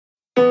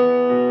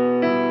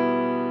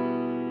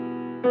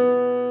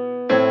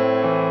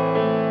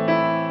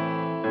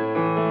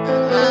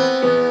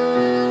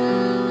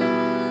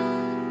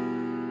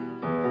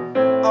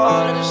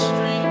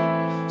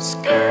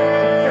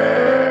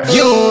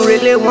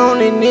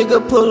want it,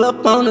 nigga, pull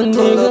up on a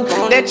nigga.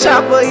 That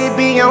chopper, it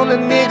be on a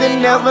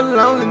nigga, never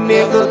lonely,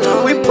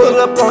 nigga. We pull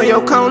up on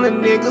your corner,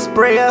 nigga,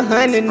 spray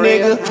 100,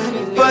 nigga.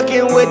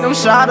 Fucking with them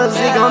shotters,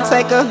 it gon'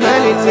 take 100,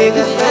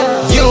 nigga.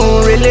 You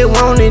don't really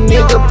want it,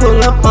 nigga,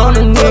 pull up on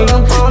a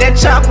nigga. That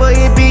chopper,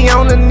 it be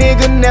on a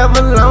nigga,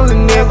 never lonely,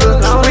 nigga.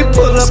 We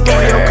pull up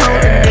on your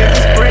corner,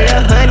 nigga, spray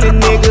 100,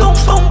 nigga.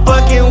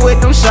 Fucking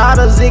with them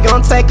shotters, it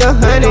gon' take 100,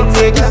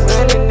 nigga.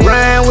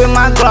 Rhyme with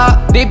my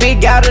Glock, this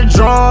bitch got a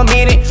drum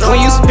in it.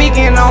 When you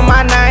speaking on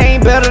my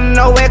name, better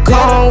know it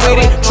come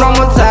with it.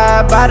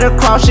 Traumatized by the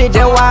cross shit,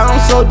 that's why I'm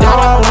so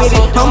done with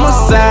it.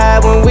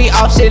 Homicide when we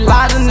off shit,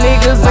 lot of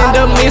niggas end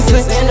up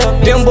missing.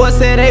 Them boys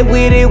say they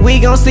with it, we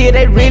gon' see it,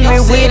 they really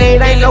with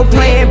it. Ain't no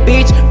playing,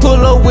 bitch.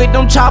 Pull up with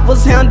them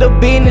choppers, handle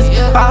business.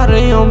 Father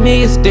on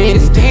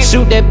Mixtapes,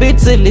 shoot that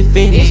bitch till it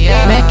finish.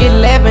 Mac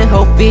 11,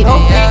 ho 50,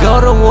 go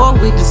to war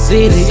with the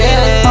city.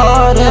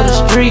 Heart of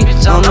the street,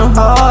 on the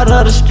heart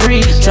of the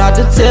street. Tried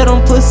to tell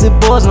them pussy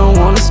boys don't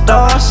wanna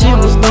start shit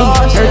with me.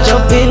 Hurt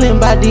your feeling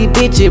by these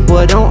bitches,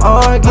 boy, don't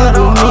argue with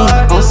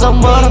me. On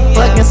some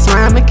motherfucking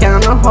slime, it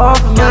kinda hard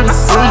for me to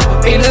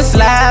see. In the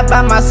slide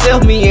by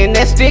myself, me and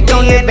that stick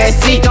on the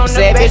backseat.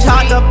 Savage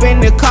hot up in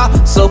the car,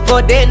 so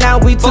for that now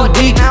we too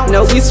deep.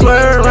 No, we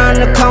swerve around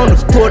the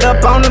corners, pulled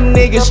up on them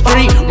niggas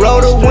street.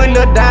 Roll the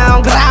window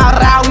down,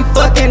 glide, we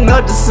fucking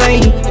up the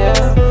scene.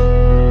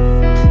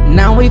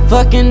 Now we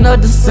fucking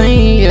up the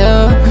scene,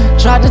 yeah.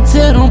 Tried to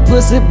tell them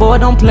pussy boy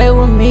don't play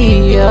with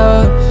me,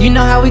 yeah. You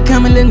know how we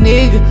coming, little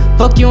nigga.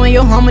 Fuck you and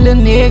your homie,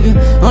 little nigga.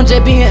 I'm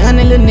just being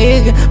honey, little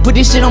nigga. Put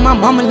this shit on my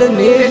mama, little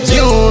nigga.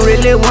 You don't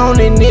really want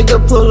it,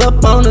 nigga, pull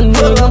up on a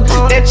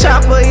nigga. That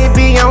chopper, it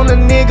be on a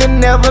nigga,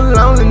 never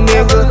lonely,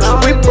 nigga.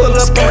 We pull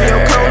up on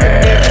your corner,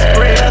 nigga,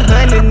 spray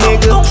 100,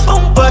 nigga.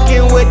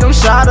 Fucking with them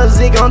shotters,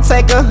 it gon'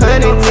 take 100,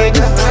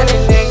 nigga.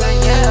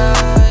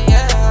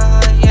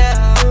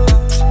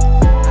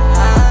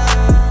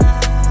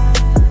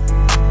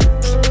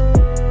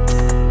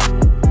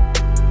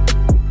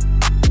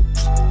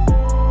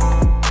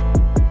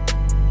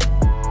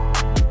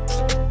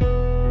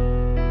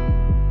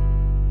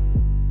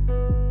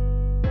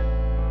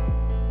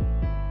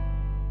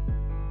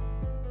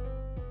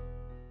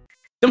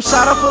 Them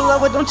shot up pull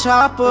up with them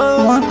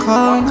choppers. One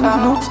call,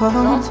 no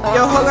talk.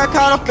 Yo, hoe got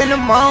caught up in the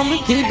moment.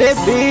 Keep that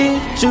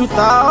bitch, you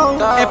thought.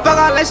 And fuck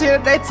all that shit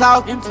that they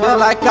talking. Feel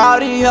like all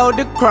these hold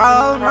the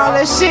crowd. And all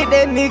that shit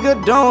that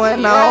nigga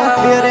doing, I don't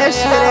feel that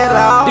shit at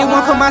all. They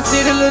want for my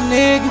city, little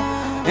nigga.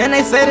 And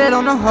they say that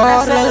on the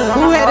hard.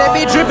 Who had that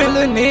bitch drippin',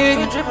 little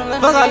nigga?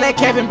 Fuck all that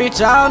capping,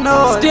 bitch, y'all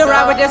know it. Still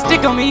ride with that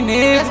stick on me,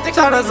 nigga.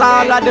 Shot us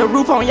all like the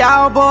roof on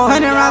y'all, boy.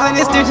 100 rounds in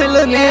this stitch,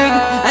 little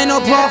nigga. Ain't no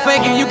pump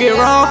faking, you get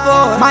wrong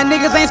for it. My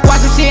niggas ain't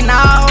squashing shit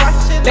now.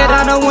 Let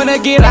out the winner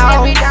get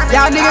out.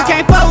 Y'all niggas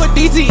can't fuck with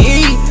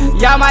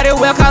DTE. Y'all might as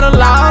well call the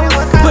law.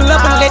 Pull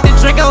up and let the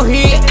Draco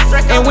hit.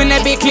 And when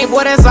that big clip,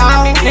 boy, that's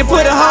all. And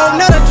put a whole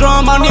nother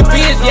drum on this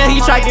bitch. Yeah, he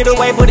try to get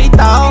away, but he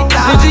thought.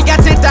 Legit got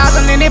 10,000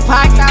 in his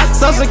pocket.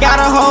 Sosa got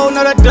a whole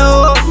nother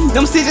dub.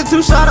 Them season 2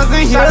 shotters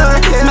in here.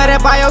 Smell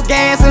that bio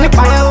gas in the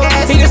club.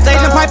 He just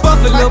stayed and pipe up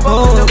a little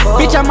bug.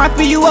 Bitch, I might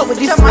fill you up with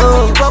these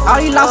slugs. All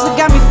these losses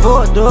got me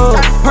fucked up.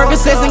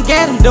 Percocets and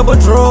gas and double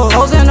drugs.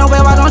 Hoes in the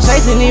web, I don't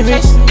chase any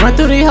bitch. Run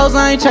through these hoes,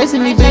 I ain't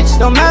chasing these bitch.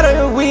 Don't matter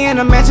if we in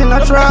a mansion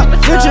or truck.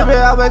 Future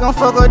bill, I gon'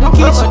 fuck up the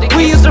kitchen.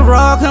 We used to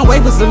rock, couldn't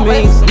wait for some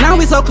meals. Now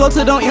we so close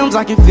to them M's,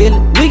 I can feel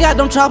it. We got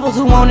them choppers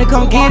who want it,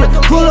 come get it.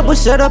 Pull up or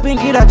shut up and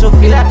get out your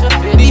feet.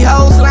 These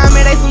hoes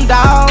slimy, they some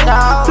dogs.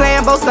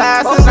 Playing both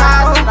sides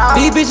tonight.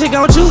 These bitches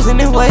gon' choose in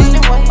this way.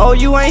 Oh,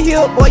 you ain't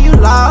here, boy, you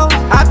lost.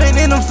 I been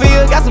in them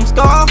field, got some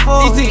scar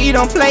for. DTE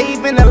don't play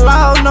even the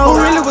law, no.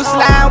 Who really was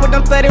sliding with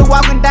them 30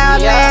 walking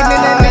down land in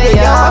that nigga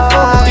yard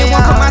for. They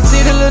want to my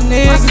city, little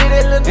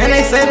nigga. And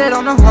they say that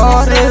on the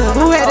hard.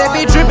 Who had that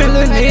bitch drippin',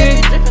 little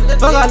nigga?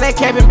 Fuck all that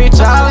capping, bitch,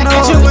 y'all know.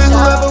 Get you and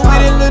whoever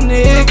with it, little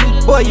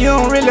nigga. Boy, you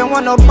don't really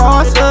want no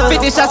parts.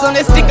 50 shots on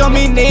that stick on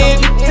me,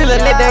 nigga. Still a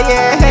let that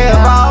yeah have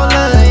all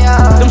of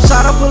it. Them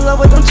shot up pull up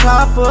with them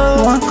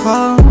choppers. One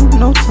call,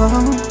 no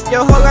talk.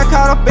 Yo, hoe got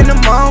caught up in the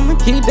moment.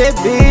 Keep that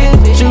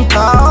bitch, you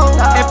thought.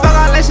 And fuck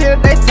all that shit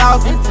that they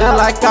talking. Feel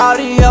like all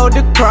the hold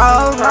the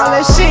crowd. All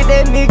that shit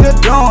that nigga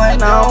doing,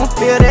 I don't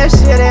feel that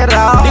shit at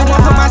all. They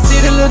want for my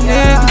city, little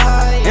nigga.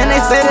 And they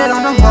say that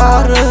on the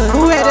harder.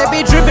 Who had that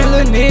bitch drippin',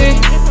 little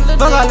nigga?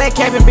 Fuck all that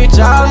capping, bitch,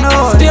 y'all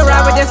know it. Still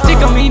ride with that stick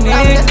on me,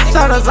 nigga.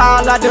 Shot us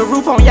all like the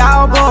roof on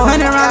y'all, boy.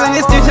 100 rounds in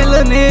this stitch,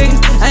 little nigga.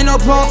 Ain't no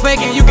pump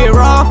faking, you get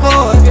raw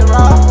for it.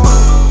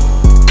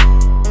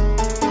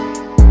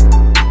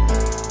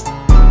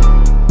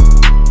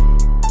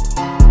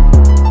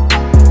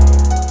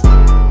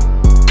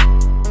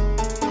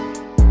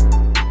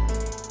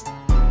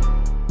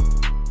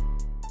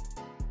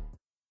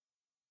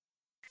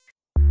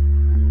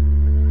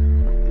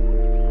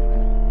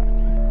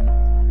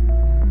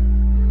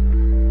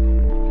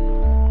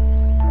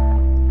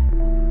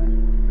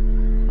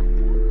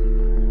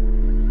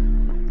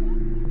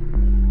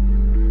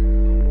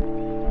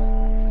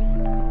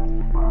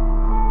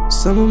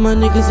 Some of my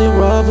niggas they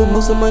robbers,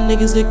 most of my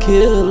niggas they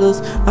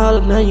killers. All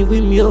of nine you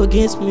with me or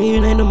against me,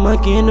 and ain't a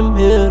monkey in the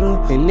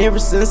middle. And ever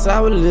since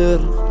I was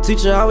little,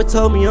 teacher always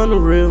told me on the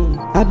real.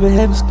 I've been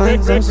having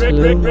things I'm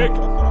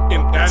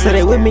little. Say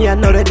they with me, I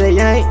know that they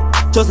ain't.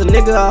 Trust a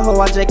nigga, a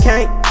hoe, I just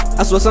can't.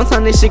 I swear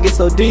sometimes this shit get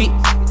so deep,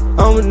 I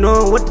don't even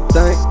know what to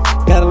think.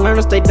 Gotta learn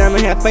to stay down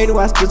and have faith,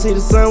 I still see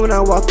the sun when I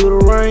walk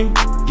through the rain.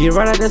 Get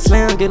right out that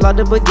slam, get locked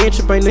up again,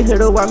 trip ain't the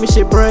hit up, why me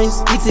shit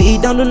brains.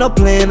 ETE don't do no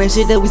plan, ain't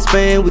shit that we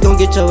spend, we gon'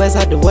 get your ass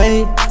out the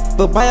way.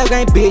 But by your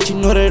game, bitch, you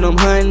know that I'm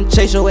hunting,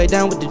 chase your way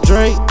down with the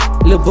Drake.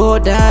 Lil' boy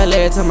died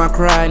last time I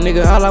cried,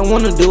 nigga, all I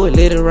wanna do is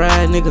let it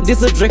ride, nigga.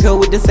 This a Draco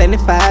with the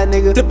 75,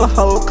 nigga. Flip a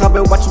whole car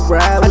and watch you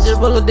ride. I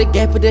just roll up the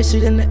gap, put that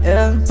shit in the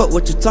air. Fuck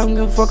what you talking,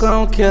 give a fuck, I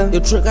don't care.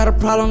 Your trick got a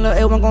problem, lil'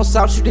 L1 gon'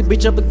 south, shoot this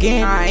bitch up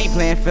again. I ain't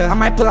playing fair, I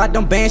might pull out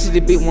them bands, shit,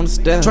 this bitch wanna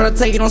stare. Try to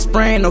take it on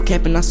spraying, no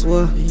capping, I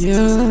swear.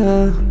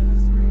 Yeah.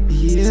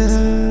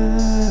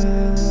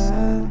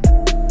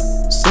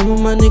 Some of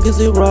my niggas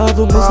they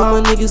robbers, most of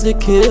my niggas they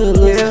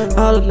killers.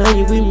 All of nine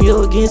you with me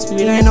or against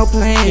me, ain't no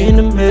playing in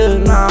the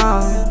middle.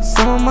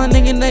 Some of my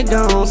niggas they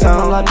gone,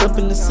 some I'm locked up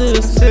in the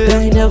system.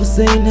 They ain't never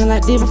seen nothing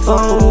like this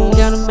before.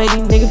 Gotta make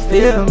these niggas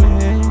feel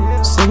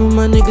me. Some of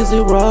my niggas they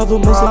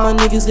robbers, most of my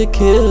niggas they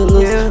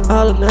killers.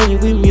 All of nine you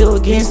with me or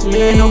against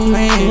me, ain't no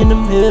playing in the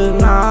middle.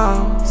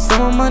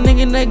 Some of my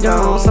niggas they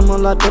gone, some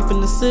I'm locked up in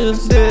the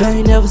system. They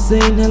ain't never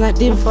seen nothing like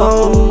this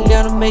before.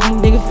 Gotta make these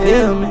niggas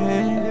feel me.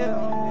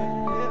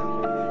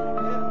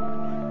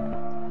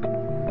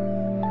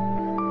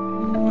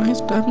 I ain't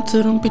stopping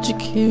till them bitches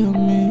kill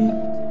me.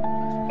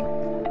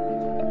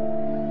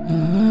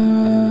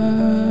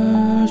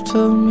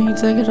 Told me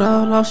take it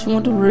all off, she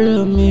want the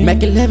real me.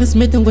 Mac 11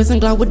 Smith and Wesson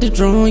Glock with the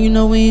drone, you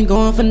know we ain't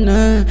going for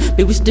none.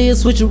 But we still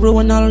switch a rule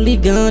and all the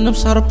gun. I'm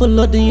shot up, pull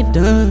up, then you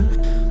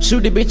done.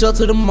 Shoot the bitch up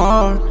to the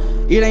mark,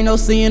 it ain't no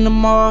seeing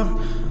tomorrow.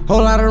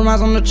 Whole lot of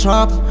rounds on the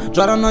chopper,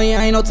 drop down on you,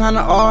 ain't no time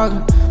to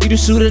argue. You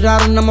just shoot it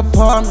out in them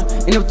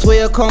apartment. In them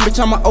 12 cone, bitch,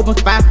 I'ma open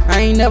fire. I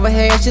ain't never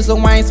had shit, so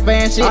I ain't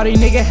span shit. All these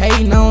niggas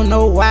hating, I don't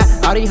know why.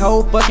 All these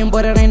hoes fucking,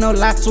 but it ain't no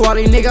lie. So all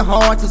these niggas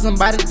hard till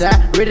somebody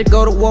die. Ready to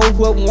go to war,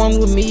 whoever want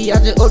with me. I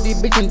just up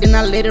this bitch and then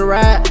I let it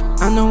ride.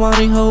 I know all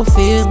these hoes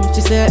feel me.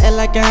 She said I act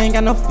like I ain't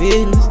got no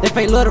feelings. They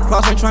fake love the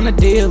cross, ain't tryna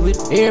deal with.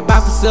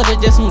 Everybody for self,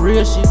 that's just some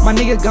real shit. My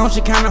nigga gone,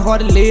 shit kinda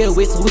hard to live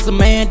with. So it's a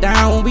man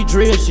down when we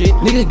drill shit.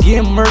 Nigga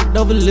get murked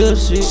over little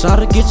shit. Try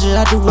to get you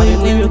out the way,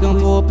 nigga gon'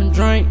 pull up and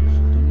drink.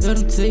 Let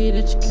them tell you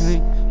that you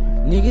can't.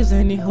 Niggas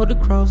ain't need hold the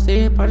cross,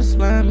 everybody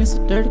slime, it's a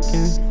dirty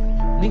game.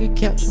 Nigga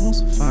capture want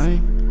some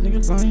fame.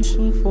 Nigga lying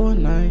shooting for a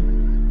night.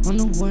 On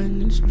the one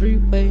in the street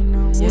waiting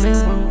on what they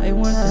want, they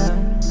want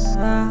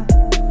that.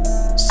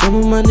 Some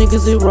of my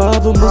niggas they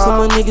robbers, most of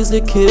my niggas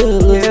they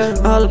killers.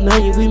 All of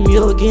nine you with me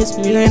or against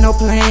me, ain't no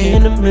playing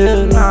in the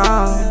middle.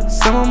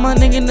 Some of my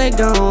niggas they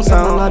gone,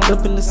 some I'm locked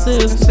up in the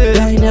system. They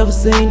ain't never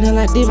seen nothing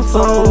like this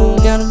before.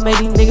 Gotta make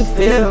these niggas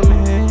feel me.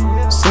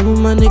 Some of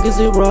my niggas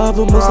they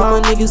robbers, most of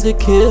my niggas they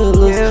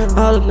killers.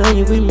 All of nine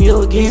you with me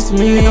or against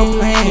me, ain't no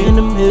playing in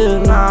the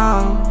middle.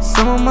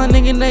 Some of my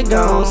niggas they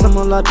gone, some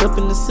I'm locked up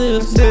in the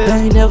system. They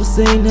ain't never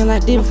seen nothing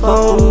like this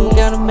before.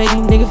 Gotta make these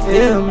niggas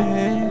feel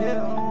me.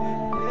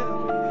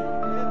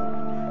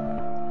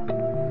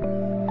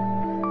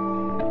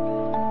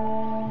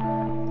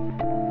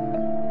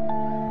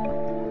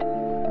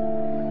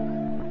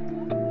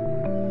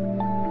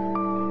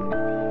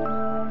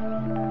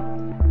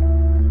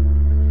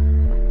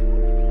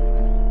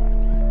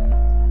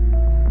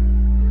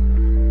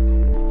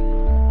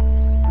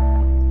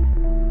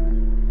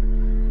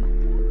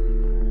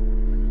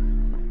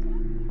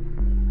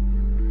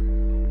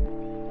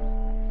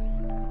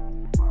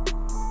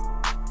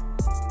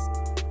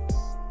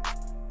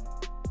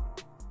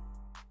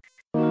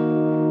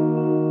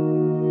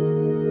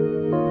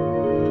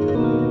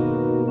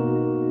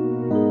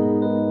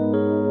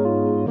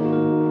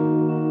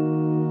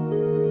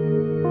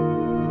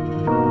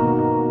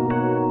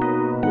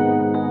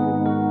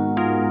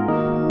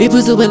 It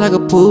pussy wet like a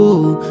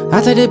pool. I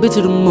take that bitch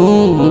to the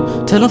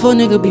moon. Tell them for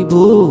nigga be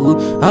boo.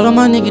 All of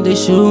my niggas they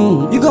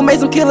shoot. You gon'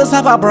 make some killers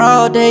hop out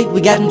broad day. We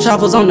got them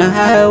choppers on the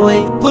highway.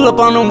 Pull up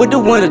on them with the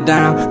window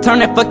down. Turn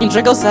that fucking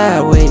Draco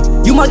sideways.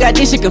 You might got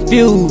this shit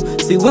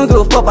confused. See, we don't give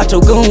a fuck about your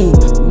goon.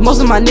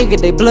 Most of my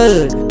niggas they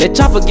blood. That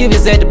chopper give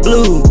his at the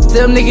blue.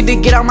 Tell them niggas to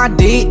get on my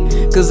dick.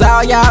 Cause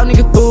all y'all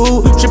niggas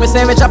fool. Trippin'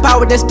 savage, chop out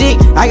with that stick.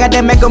 I got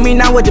that Mac on me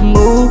now with the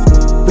move.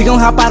 We gon'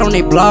 hop out on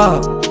they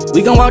blog.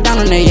 We gon' walk down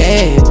on their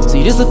ass.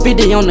 See, this a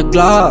 50 on the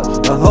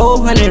Glock, a whole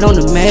 100 on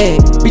the mag.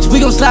 Bitch,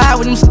 we gon' slide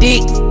with them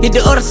sticks. Hit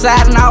the other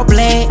side and all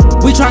black.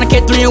 We tryna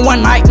catch 3 in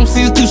one night. Them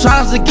season 2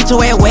 shots to get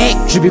your ass whack.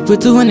 Trippy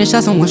put 200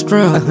 shots on one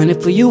straw.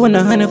 100 for you and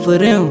 100 for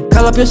them.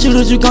 Call up your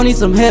shooters, you gon' need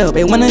some help.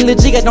 Ain't one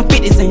legit, got them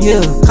 50s in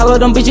here. Call up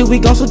them bitches, we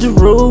gon' switch the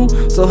rule.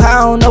 So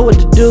I don't know what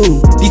to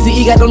do.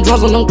 DCE got them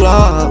drums on them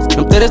gloves.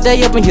 Them 30s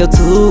stay up in here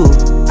too.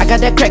 I got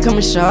that crack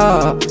coming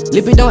sharp.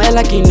 Lippy don't act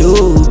like he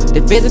knew. They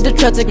visit the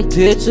truck taking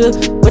pictures,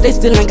 but they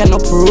still ain't got no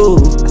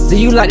proof. I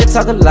see you like to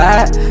talk a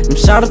lot. Them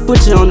shotters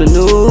put you on the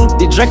news.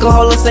 They drink a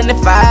whole of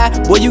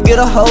 75. Boy, you get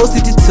a whole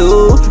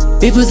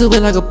 62. Big pussy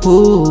wet like a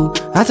pool.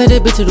 I take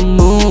that bitch to the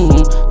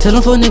moon. Tell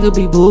them for a nigga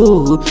be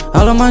boo.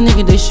 All of my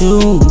niggas they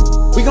shoot.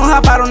 We gon'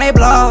 hop out on they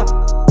block.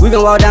 We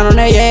gon' walk down on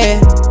their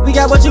ass. We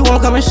got what you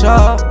want coming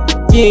sharp.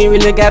 You ain't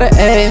really gotta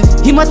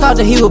ask. He must thought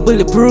that he was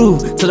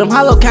bulletproof, so them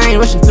hollow kind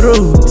rushing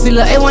through. See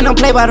lil' A1 don't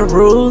play by the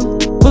rules.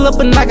 Pull up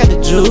and I got the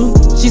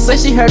juice. She said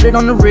she heard it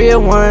on the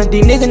real one.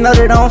 These niggas know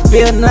they don't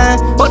feel none.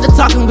 Fuck the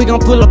talking, we gon'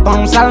 pull up on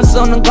them. Silence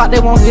on them, God,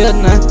 they won't hear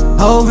none.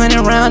 Whole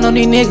 100 round on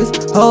these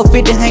niggas. Whole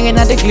 50 hanging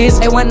out the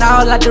glitz. They went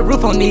all out the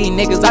roof on these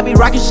niggas. I be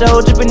rocking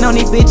show, dripping on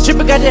these bitches.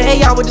 Trippin' got the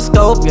AR with the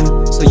scope, yeah.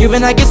 So you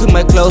better not get too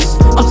much close.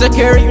 I'm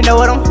secure, you know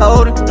what I'm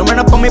holding. Don't run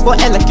up on me, boy,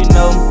 act like you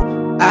know.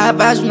 I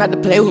advise you not to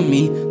play with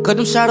me, cause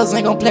them shadows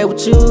ain't gon' play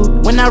with you.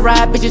 When I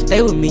ride, bitches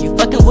stay with me. You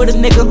fucking with a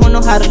nigga who know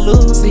how to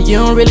lose. See, you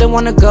don't really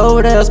wanna go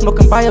there,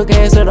 smoking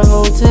biogas at a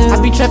hotel. I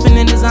be trapping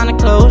in designer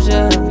clothes,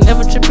 yeah.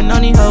 Never tripping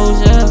on these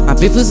hoes, yeah. My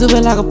bitch was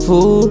wet like a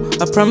pool.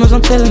 I promise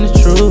I'm telling the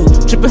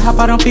truth. Trippin' hop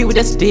out on feet with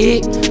that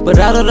stick, but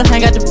I love to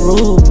hang out the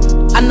roof.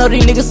 I know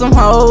these niggas some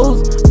hoes.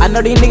 I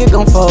know these niggas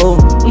gon' fold.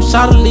 Them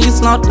shadows leave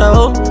slumped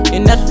though,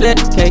 and that's let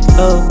the cake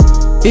go.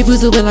 Big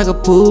pussy wet like a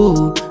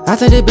pool. I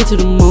take that bitch to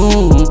the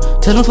moon.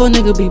 Tell them for a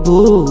nigga be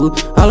boo.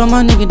 All of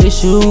my niggas they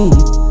shoot.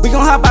 We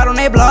gon' hop out on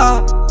they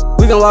block.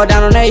 We gon' walk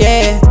down on their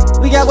ass.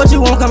 We got what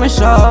you want coming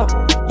sharp.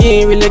 You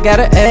ain't really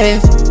gotta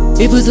ask.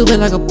 Big pussy wet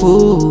like a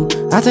pool.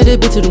 I take that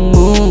bitch to the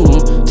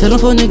moon. Tell them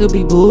for a nigga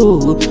be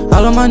boo.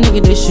 All of my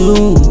niggas they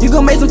shoot. You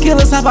gon' make some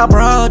killers hop out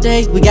broad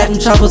day. We got them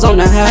choppers on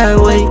the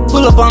highway.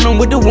 Pull up on them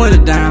with the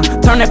window down.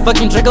 Turn that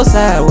fucking Draco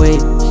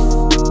sideways.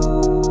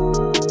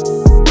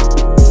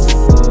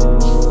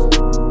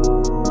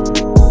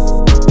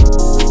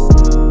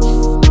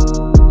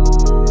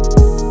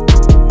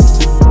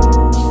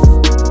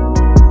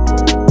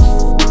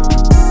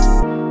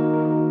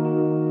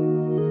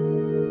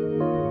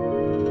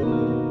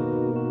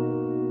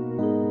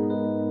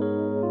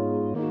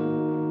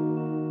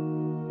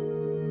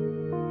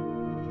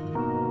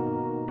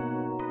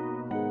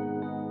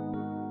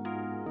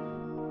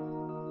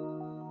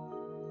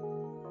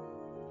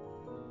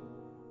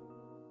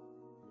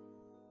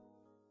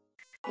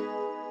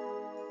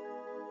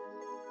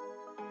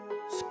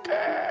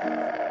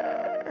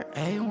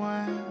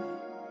 A1.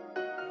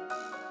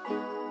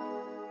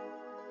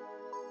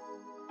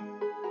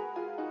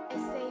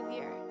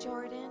 Xavier,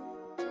 Jordan.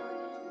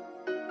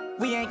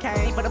 We ain't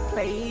came for the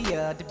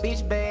player. The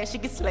bitch bad, she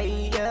can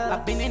slay ya. I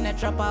been in that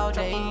trap all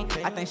day.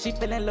 I think she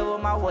fell in love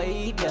with my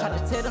wave, yeah. Try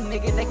to tell them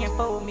niggas they can't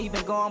fuck with me.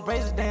 Been going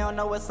brazen, they don't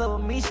know what's up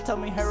with me. She told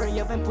me hurry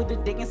up and put the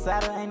dick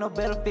inside her. Ain't no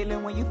better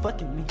feeling when you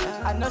fucking me.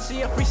 I know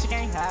she a freak, she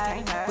can't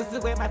hide. Pussy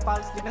wet, my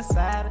father sleep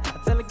inside her.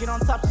 I tell her get on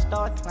top, she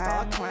start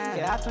climbing.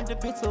 Yeah, I turned the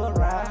bitch to a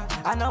ride.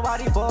 I know all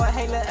these boys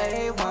hate lil'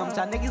 A1, but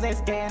y'all niggas ain't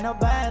scared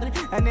nobody.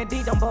 And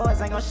indeed, them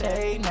boys ain't gon'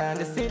 shade now.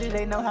 The city,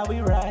 they know how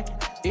we rock.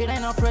 It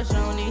ain't no pressure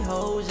on these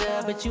hoes,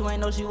 yeah. But you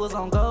ain't know she was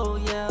on go,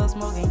 yeah.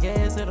 Smoking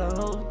gas at a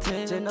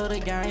hotel. Just know the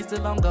gang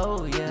still on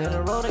go, yeah. Let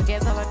her roll the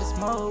gas, I like to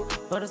smoke.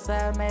 For the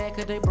side mad,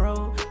 cause they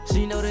broke.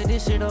 She know that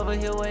this shit over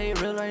here way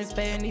real, I ain't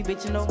sparing these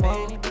bitches no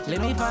more.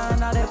 Let me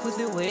find out that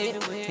pussy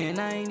wet, and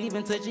I ain't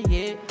even touch it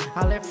yet.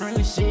 All that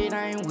friendly shit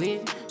I ain't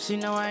with. She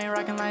know I ain't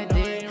rockin' like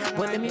that.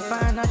 But let me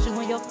find out you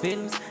in your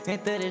feelings.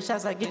 And 30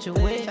 shots, I get you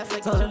wet.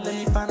 Told her let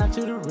me find out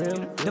you the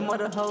real. Them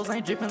other hoes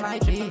ain't drippin'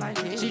 like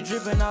this. She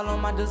drippin' all on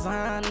my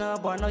designer.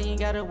 Boy, I know you ain't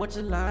gotta watch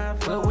your line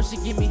for. When she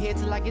give me head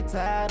till I get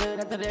tired of.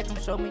 After that,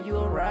 come show me you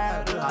a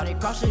rider. All they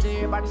cross shit,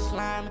 everybody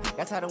slime.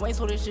 Got tired of waiting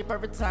for this shit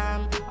perfect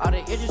time. All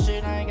that itchy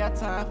shit, I ain't got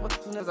time for.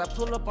 Soon as I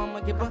pull up,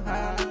 I'ma get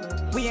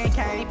behind. We ain't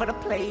came for the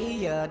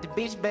player. The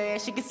bitch bad,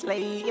 she can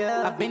slay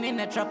ya. I been in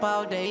that trap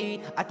all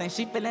day. I think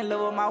she fell in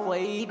love with my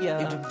wave, yeah.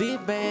 If the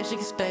bitch bad, she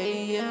can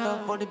stay,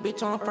 yeah. For the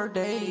bitch on the first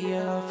day,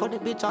 yeah. For the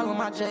bitch all on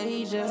my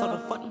J's, yeah. So the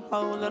fuck them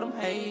hoes, let them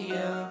hate,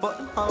 yeah. Fuck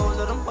them hoes,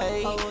 let them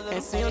wait.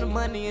 And see the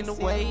money in the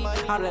way.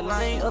 All that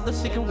lying, other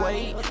shit can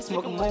wait.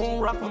 Smoke a moon,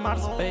 rock from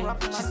outer space.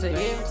 She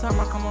say every time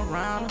I come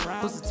around,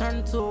 pussy turn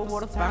into a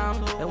water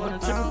fountain. And when the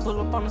trippin' pull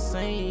up on the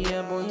scene,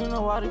 yeah. Boy, you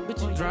know all these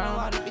bitches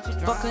drown.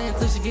 Fuck her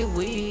until she get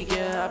weak,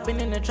 yeah. I been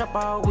in the trap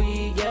all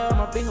week, yeah.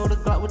 My big hold the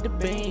Glock with the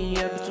beam,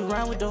 yeah. Bitch, you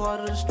round with the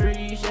heart of the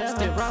streets, yeah.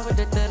 Stay round with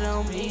that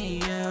on me,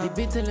 yeah.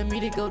 They be telling me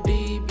to go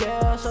deep, yeah.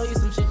 I'll show you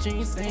some shit you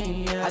ain't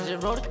seen, yeah. I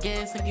just roll the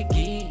gas and get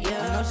geek,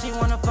 yeah. I know she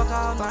wanna fuck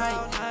all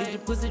night. If the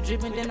pussy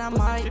drippin', then I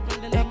might.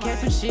 That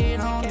cap and shit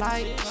I don't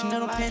like. She know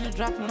them panties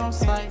dropping on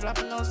sight.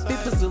 Big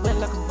pussy wet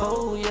like a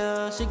bowl,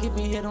 yeah. She give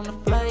me hit on the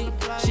plate.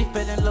 She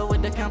fell in love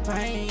with the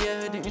campaign,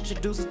 yeah. Then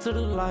introduce her to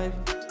the life.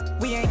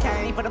 We ain't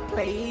came for the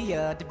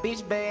player. The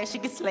bitch bad, she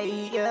can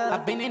slay, yeah. I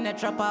been in that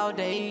trap all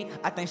day.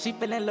 I think she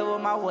fell in love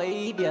with my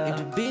wave, yeah. If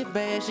the bitch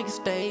bad, she can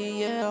stay,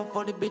 yeah.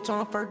 For the bitch on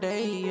the first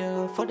day,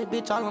 yeah. For the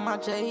bitch all on my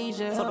J's,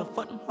 yeah. So the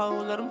fuck them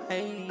hoes, let them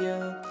hate,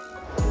 yeah.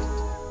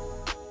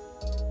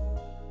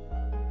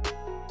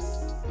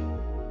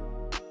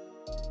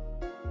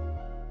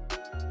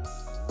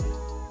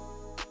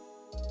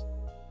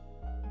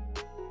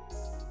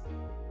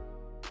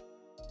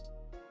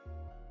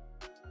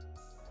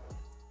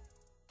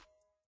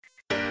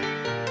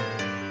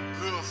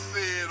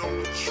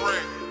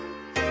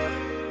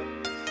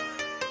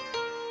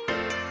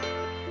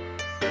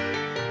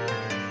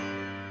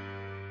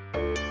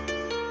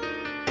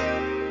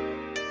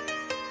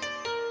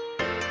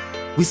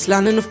 We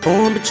slide in the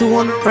phone, but you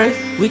wanna pray.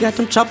 We got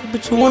them choppers,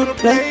 but you wanna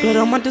play. But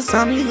I'm at the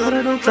sound, you know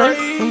that I'm trade.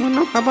 And when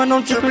I'm hop, I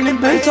don't trip in the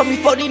bay. Told me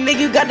 40 niggas,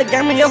 you got the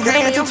game in your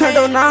hand. You turned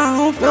on, now I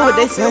don't feel what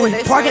they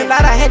saying. Parking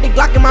lot, I had the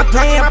Glock in my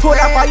plan.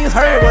 Pulled out while you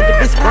heard what the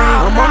bitch scream.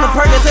 I'm on the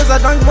Perkins since I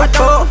don't give a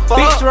fuck.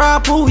 Bitch,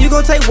 drive pool, you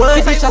gon' take what?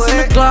 10 shots in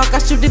the Glock,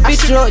 I shoot the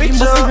bitch up. You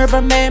must have heard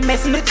about Mad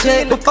Max in the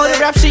check. Before the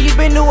rap shit, you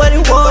been knew what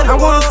it was. I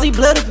wanna see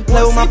blood if you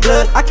play with my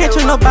blood. I can't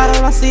turn nobody,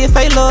 I see if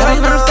they love. I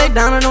learn to stay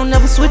down, I don't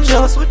never switch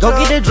up. Go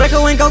get the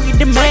Draco and go get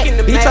the Mac.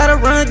 He try to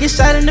run, get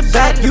shot in the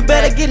back. You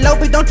better get low,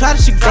 but don't try to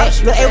shoot back.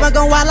 Lil' A1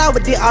 gon' wild out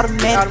with the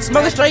automatic.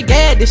 Smoking straight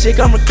gas, this shit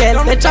come from Cali.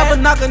 That chopper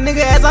knock a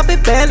nigga ass off it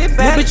belly.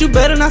 Bitch, you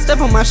better not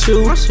step on my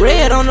shoes.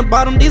 Red on the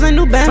bottom, these ain't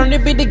new bands. Turn this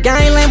bitch to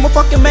gang lane,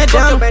 motherfucking man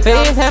down.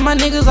 Feds had my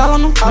niggas all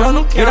on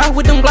them. Get out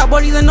with them Glock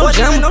boy, these ain't no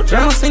jam.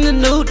 Y'all seen the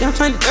nude, I'm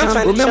trying to jump.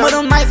 Remember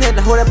them nights, had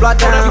to hold that block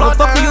down. What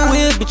the fuck you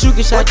with, bitch, you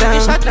get shot down.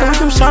 Every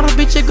time shot a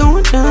bitch, it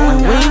going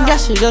down. We ain't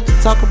got shit up to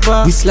talk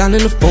about. We slide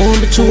in the phone,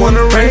 but you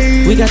wanna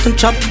raid. We got them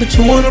choppers, but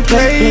you wanna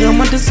play. But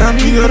I'm at the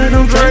sound, you know that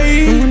I'm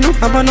trade. And when I'm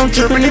hop, I don't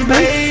trip in the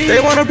bay. They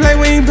wanna play,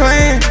 we ain't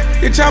playing.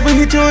 The chopper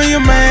hit you and your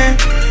man.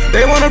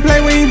 They wanna play,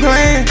 we ain't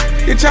playing.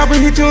 The chopper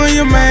hit you and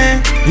your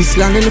man. We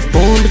slide in the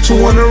phone, but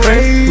you wanna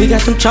raid. We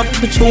got them choppers,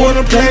 but you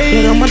wanna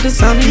play. But I'm at the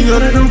sound, you know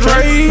that I'm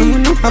trade. And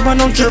when I'm hop, I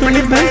don't trip in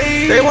the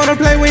bay. They wanna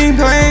play, we ain't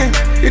playing.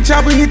 The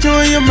chopper hit you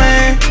and your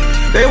man.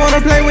 They wanna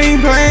play, we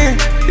ain't playing.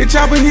 The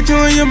chopper hit you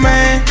and your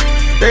man.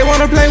 They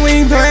wanna play,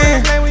 we ain't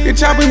playing. The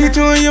chopper hit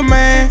you and your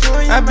man.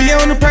 I be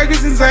on the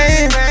Perkins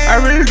insane. I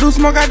really do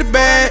smoke out the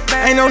bag.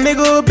 Ain't no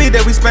nigga or bitch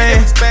that we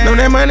span. Know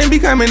that money be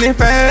coming in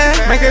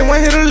fast. Make that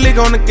one hit a lick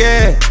on the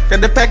gas.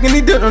 Got the pack and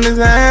he dirt on his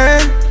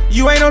hand.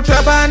 You ain't no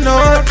trapper, I know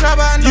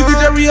it. You can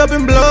just re-up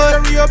in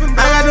blood.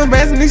 I got them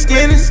bands and they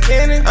skinny.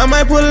 I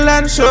might pull a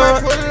lot of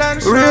short.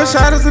 Real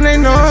shotters and they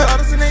know it.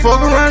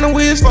 Fuck around and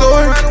weird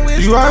story.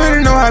 You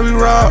already know how we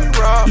rock.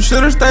 You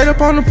should've stayed up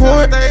on the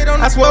port.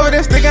 I swear with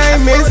that stick I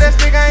ain't miss.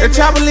 That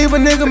chopper leave a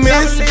nigga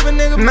miss.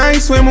 Now I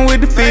ain't swimming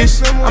with the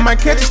fish. I might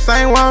catch a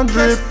stain while I'm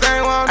drip.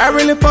 I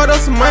really fucked up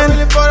some money.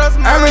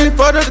 I really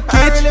fucked up the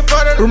kitchen.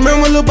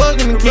 Remember Lil'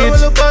 Buck in the kitchen.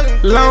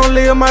 Long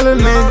live my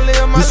little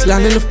nigga. We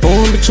slide in the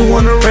phone, but you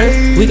wanna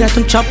raid. We got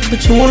them choppers,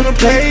 but you wanna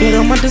play. But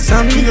I'm at the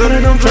sound, you know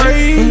that I'm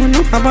trade. And when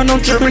I'm hop, I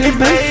don't trip in the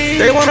bay.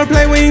 They wanna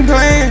play, we ain't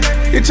playing.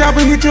 The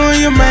chopper hit you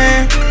and your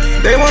man.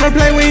 They wanna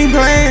play, we ain't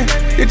playing.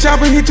 The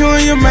chopper hit you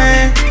and your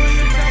man.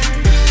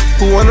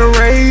 Who wanna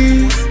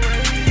raise?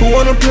 Who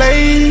wanna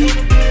play?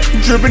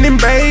 Drippin' in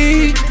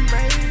Bape.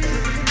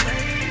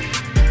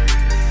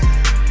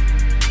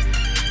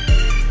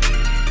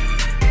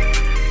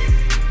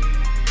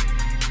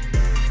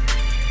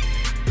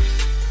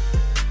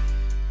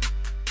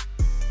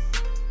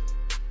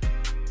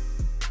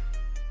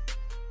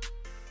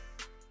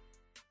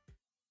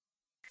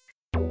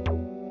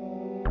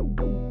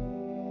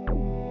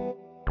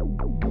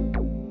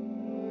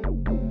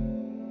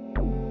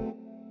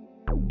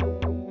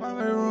 My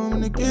bedroom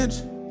in the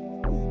kitchen.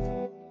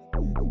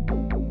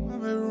 My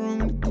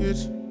bedroom in the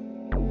kitchen.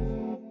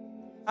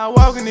 I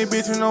walk in this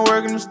bitch with no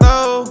work in the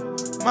stove.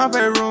 My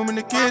favorite room in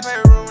the kitchen.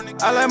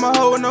 I like my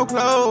hoe with no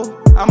clothes.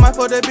 I might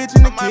fuck that bitch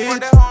in the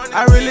kitchen.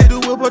 I really do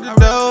whip up the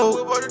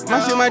dough. My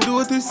shit might do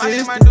a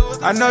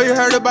 360. I know you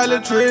heard about the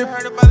trip.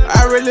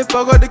 I really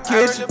fuck up the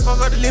kitchen.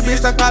 Lil' bitch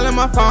start calling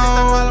my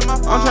phone.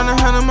 I'm tryna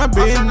handle my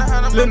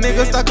business. Lil'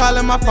 nigga start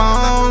calling my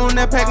phone.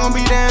 That pack gon'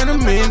 be there in a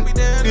minute.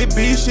 This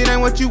beef shit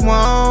ain't what you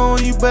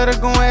want. You better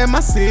go at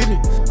my city.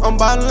 I'm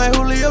ballin' like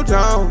Julio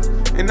Jones.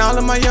 And all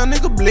of my young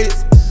nigga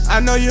blitz. I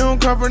know you don't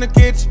come from the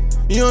kitchen.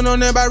 You don't know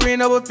nothing about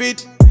reading over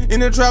 50. In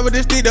the trap with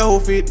this stick, the whole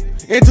 50.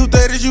 In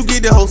 230s, you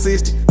get the whole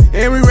 60.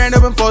 And we ran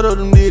up and photo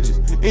them digits.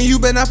 And you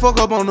better not fuck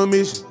up on no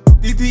mission.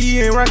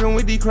 DTE ain't rockin'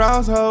 with these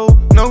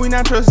crosshoes. No, we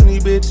not trusting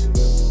these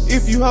bitches.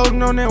 If you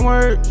holding on that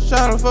word,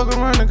 shot a fuck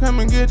around and come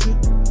and get you.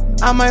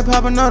 I might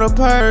pop another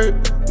perk.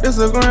 This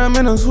a gram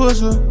and a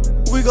swisher.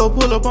 We go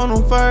pull up on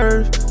them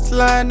first.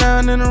 Slide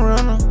down in the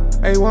runner.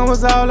 A1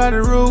 was all out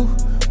the roof.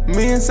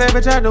 Me and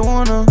Savage out the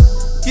wanna.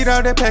 Get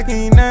out that pack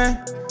ain't none.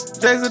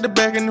 Jake's at the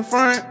back and the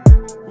front.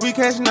 We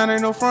catching out,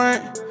 ain't no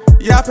front.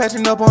 Y'all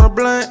patching up on a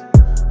blunt.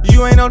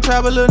 You ain't no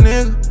trapper, little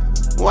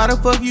nigga. Why the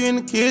fuck you in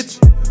the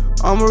kitchen?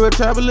 I'm a real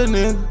trapper, little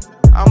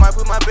nigga. I might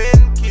put my bed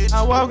in the kitchen.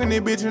 I walk in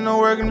this bitch and no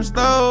work in the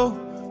stove.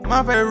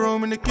 My favorite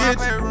room in the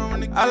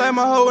kitchen. I like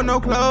my hoe with no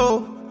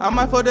clothes. I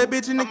might fuck that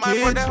bitch in the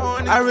kitchen.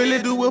 I really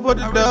do whip up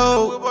the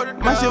dough.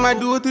 My shit might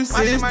do a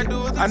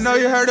 360. I know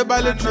you heard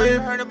about the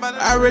trip.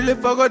 I really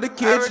fuck up the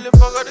kitchen.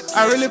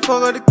 I really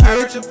fuck up the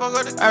kitchen.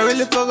 I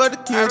really fuck up the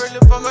kitchen.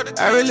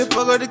 I really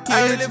fuck up the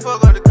kitchen.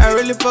 I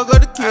really fuck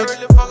up the kitchen.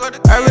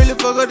 I really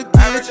fuck up the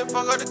kitchen.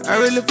 I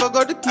really fuck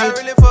up the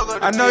kitchen.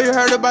 I know you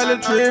heard about the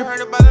trip.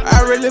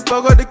 I really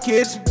fuck up the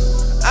kitchen.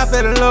 I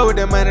fell in love with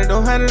that money,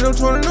 don't handle no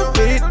 20 no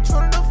fit.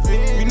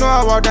 You know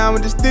I walk down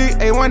with the stick,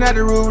 A1 out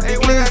the roof with the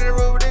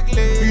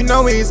glitz. You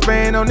know we ain't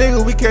spraying no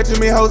nigga, we catching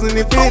me hoes in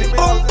the fitted.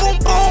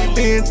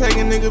 Then take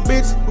a nigga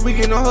bitch, we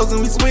get no hoes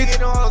and we switch.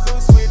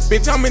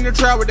 Bitch, I'm in the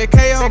trap with that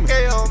K on me.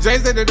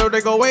 J's at the door,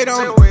 they go wait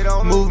on me.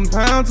 Moving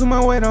pound to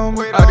my weight on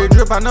me. All the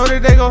drip, I know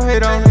that they gon'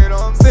 hate on me.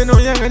 Sitting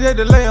on young and just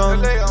delay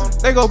on me.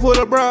 They gon' pull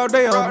up broad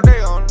day on me.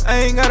 I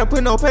ain't gotta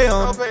put no pay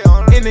on me.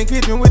 In the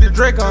kitchen with the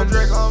Drake on me.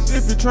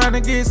 If you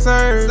tryna get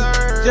served,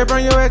 just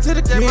bring your ass to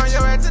the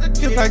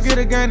kitchen. If I get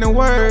a gang of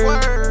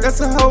word, that's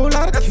a whole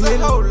lot of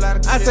killing.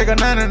 I take a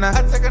 99,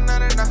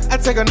 I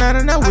take a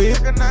 99 whip.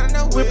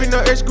 Whipping no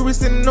extra, we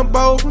sitting in the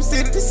bowl from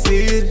city to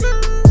city.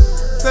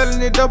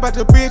 Selling it dope out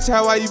your bitch,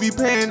 how why you be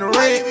paying the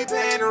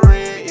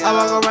rent? I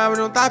walk around with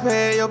no thigh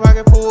pad, your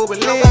pocket full with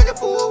lead.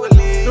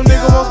 Them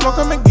niggas won't smoke,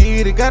 come and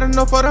get it. Got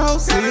enough for the whole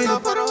city.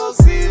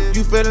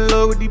 You fell in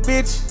love with these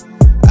bitches,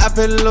 I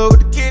fell in love with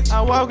the kitchen.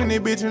 I walk in this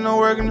bitch and don't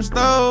work in the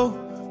stove.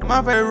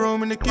 My favorite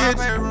room in the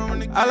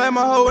kitchen. I like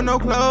my hoe with no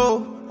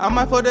clothes. I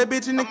might fuck that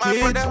bitch in the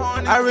kitchen.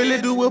 I really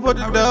do whip up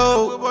the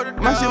dough.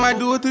 My shit might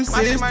do it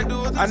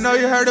 360. I know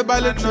you heard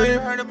about the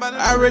trip.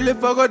 I really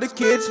fuck up the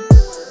kitchen.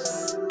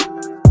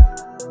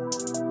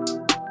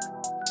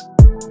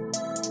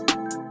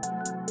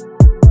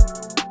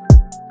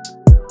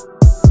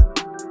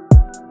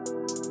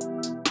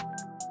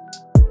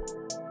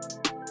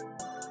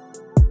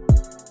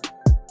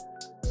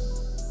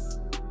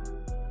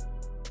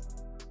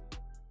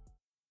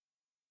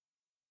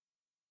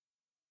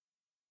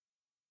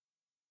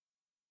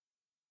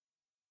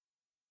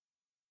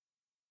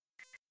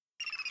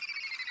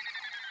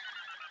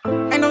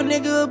 Ain't no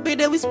nigga a bit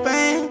that we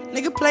span.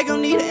 Nigga play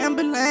gon' need an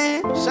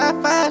ambulance.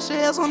 Shot 5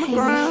 shells on the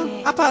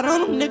ground. I pot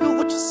on them, nigga,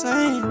 what you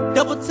saying?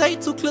 Double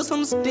take 2 clips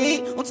on the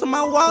stick. Until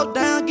my walk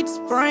down, get the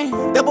spring.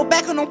 Double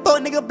back on them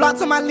fuck nigga block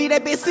till my lead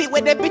that bitch sit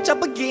with that bitch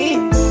up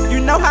again. You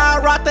know how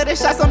I rock 30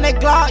 shots on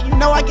that Glock. You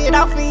know I get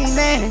off in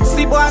that.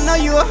 See boy, I know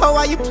you a hoe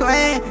while you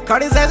playing.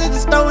 Caught his ass at the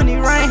store and he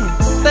ran.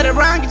 Let it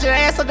round, get your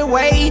ass out the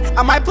way.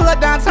 I might pull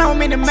up downtown with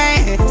me the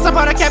man. Stop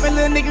all the capping,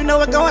 little nigga, you know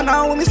what's going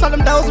on when we slap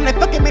them doors in that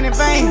fucking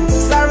minivan.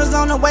 Cyrus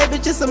on the way,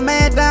 bitch, it's a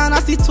man down. I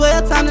see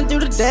 12 time to do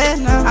the dash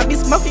now. I be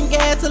smoking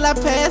gas till I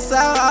pass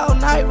out. All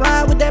night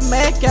ride with that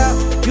Mac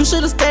out. You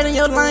should've stayed in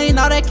your lane,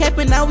 all that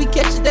capping, now we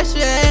catch that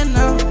shit at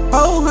now.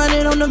 Whole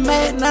 100 on the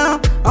mat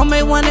now. I'm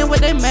made one in what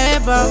they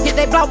mad about. Hit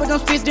they block with them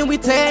streets, then we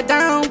tear it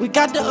down. We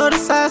got the other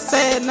side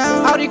sad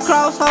now. All these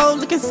cross hoes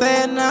looking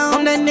sad now.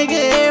 I'm that nigga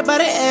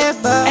everybody ass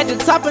about. At the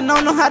top and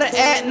don't know how to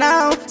act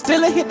now.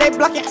 Still a hit they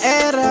block and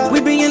add out. We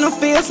be in them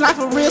fields not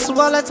for real, so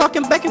all that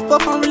talking back and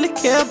forth I don't really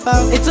care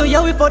about. It took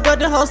yo before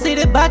the whole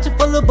city about you.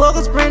 Full of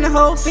buggers, spraying the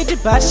whole 50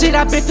 about shit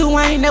I been through,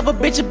 I ain't never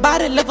bitch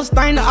about it. Left a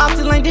stain, the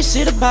opposite ain't this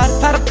shit about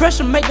it. Pot of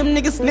pressure make them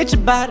niggas snitch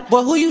about it.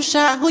 Boy, who you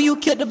shot, who you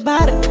killed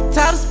about it.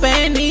 Tired of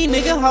spanning these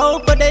nigga hoe.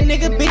 For that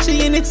nigga bitch,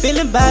 he ain't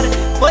feeling about it.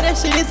 For that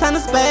shit, it's time to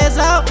spaz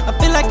out. I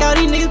feel like all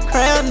these niggas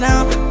crowd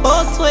now.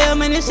 412,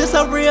 man, this shit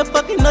so real.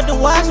 Fucking up the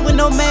watch with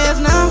no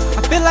mask now.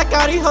 I feel like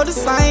all these hoes the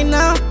same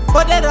now.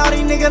 For that all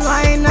these niggas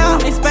lying now.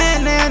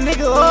 Expand now,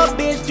 nigga, oh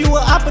bitch. You a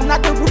up and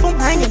not the roof, I'm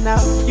hanging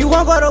out. You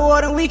won't go to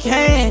war, then we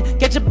can.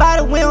 Get your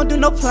body, we don't do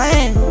no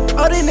plan.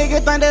 All these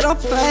niggas think that I'm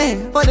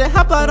playing. For the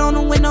hop out on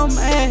them with no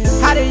man.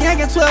 How the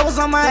young and 12 was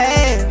on my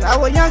ass. I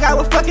was young, I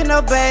was fucking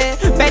up bad.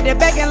 Back to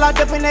back and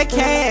locked up in that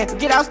can.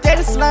 Get out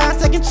steady, slide,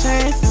 taking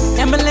chance.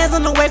 Ambulance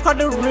on the way across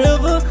the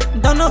river.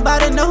 Don't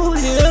nobody know who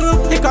hit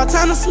them. Pick our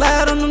time to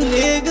slide on them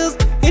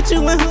niggas. Hit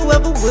you and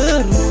whoever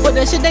with him. But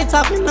that shit they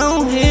talking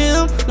on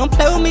him. Don't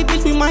play with me,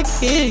 bitch, we might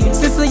kill you.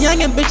 Since a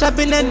youngin' bitch, I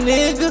been that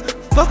nigga.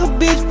 Fuck a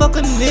bitch, fuck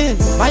a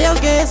nigga. Buy your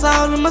gas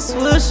all in my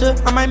swisher.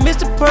 I might miss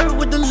the perk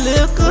with the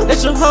liquor.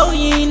 That's your hoe,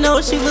 you ain't know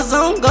she was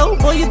on go.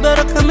 Boy, you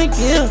better come and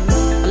get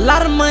her. A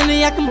lot of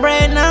money I can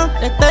brag now.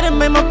 That 30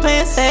 made my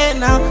pants sad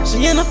now.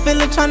 She in a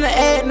feeling tryna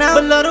add now.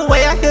 But love the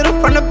way I hit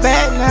her from the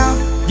back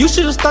now. You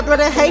should've stuck with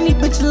that hating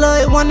bitch,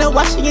 love it. Wonder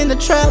why she in the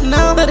trap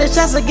now. But the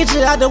shots to get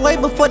you out the way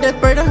before they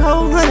spray the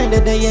whole 100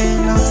 that they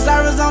ain't now.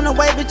 Cyrus on the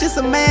way, bitch, it's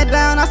a man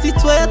down. I see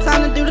 12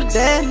 time to do the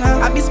dash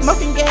now. I be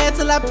smoking gas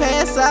till I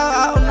pass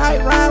out. All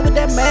night ride with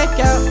that Mac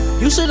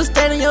out. You should've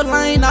stayed in your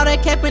lane, all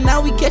that capping,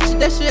 now we catch you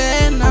that shit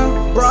at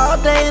now.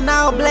 Broad day and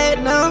all black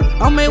now.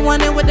 I'm made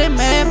one in what they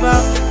mad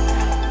about.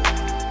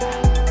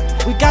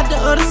 We got the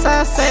other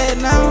side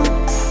sad now.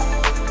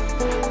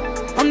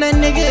 I'm that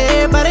nigga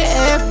everybody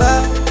ass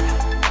about.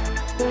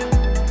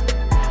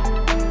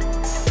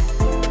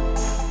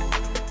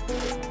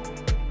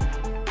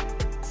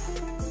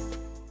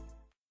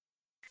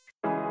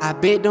 I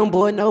bet them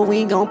boys know we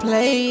ain't gon'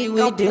 play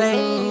with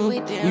them.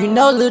 You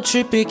know Lil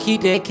Trippy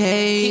keep that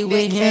K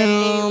with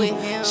him.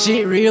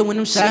 Shit real when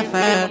them shot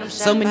fired.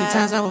 So many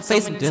times I was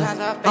facing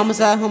death.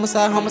 Homicide,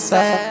 homicide,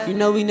 homicide. You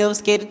know we never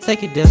scared to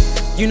take it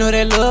death. You know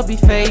that love be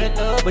fake,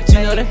 but you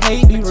know the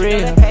hate be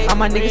real. All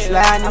my niggas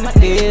sliding in my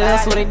deal,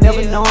 so they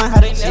never knowin' how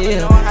to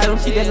chill. Tell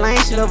them keep that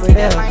lame shit over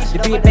there. The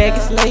big bag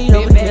is laid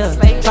over there.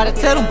 Try to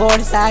tell them boys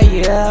this out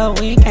here,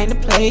 we ain't came to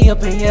play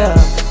up in here.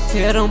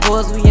 Tell them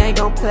boys we ain't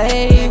gon'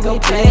 play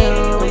with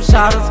them.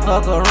 Shout us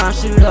fuck around,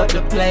 shoot up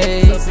the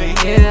place,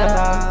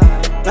 yeah.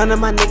 None of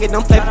my niggas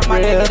don't play for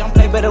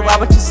real. You better watch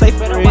what you say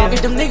for real.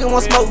 If them niggas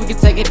want smoke, we can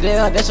take it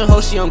there. That's your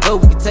hoe, she don't go,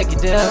 we can take it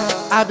there.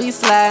 I be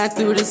sliding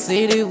through the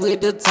city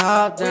with the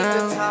top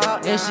down,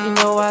 and she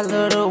know I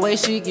love the way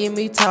she give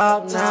me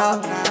top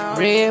now.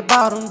 Red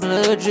bottom,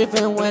 blood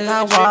dripping when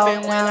I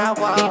walk now.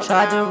 He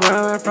tried to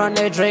run from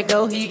that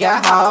Draco, he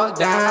got hogged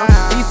down.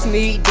 He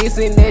sneak this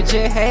and that,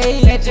 just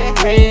hate,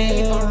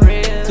 for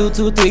real. 2,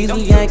 2, 3s,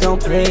 we ain't gon'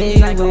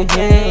 play with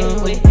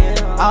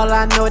him. All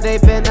I know, they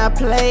better not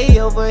play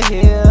over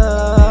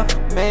here.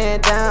 Man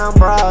down,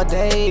 broad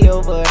day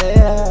over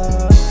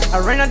there. I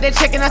ran up that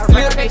check and I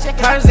flipped it.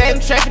 Cars at them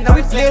tracking, now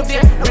we flipped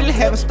it. Really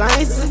having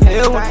stains,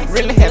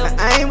 really having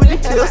aim with the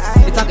pills.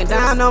 They talking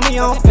down on me,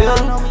 I don't feel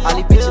them. All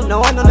these bitches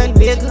know I know they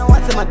niggas. I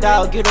tell my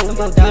dog, get him, we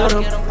gon' deal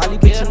them. All these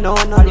bitches know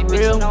I know they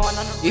real.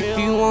 If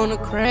you wanna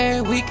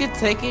crash, we can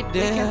take it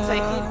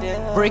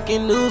there.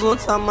 Breaking news on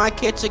time, I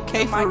catch a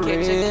K for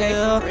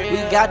real. We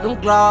got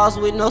them gloves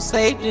with no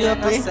safety up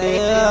in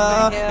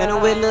here. And the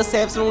witness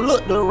have some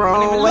look the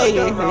wrong way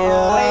in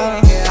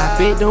here. I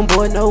bet them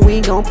boys know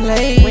we gon'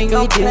 play with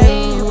them.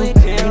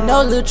 You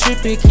know Lil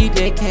Trippy keep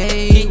that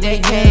K.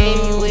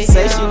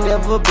 Say she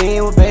never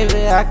been with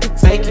baby, I could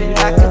take you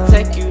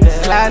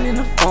there. Slide in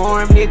the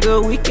form,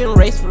 nigga, we can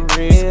race for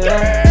real.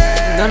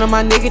 None of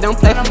my niggas don't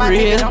play for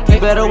real. You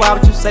better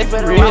watch what you say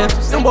for real.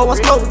 Them boys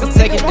want smoke, we can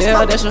take it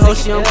there. That's your hoe,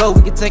 she don't go,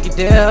 we can take it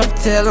there.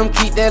 Tell them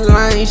keep that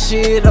line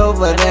shit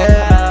over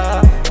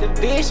there. The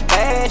bitch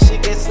bad, she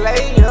get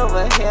slayed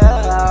over here.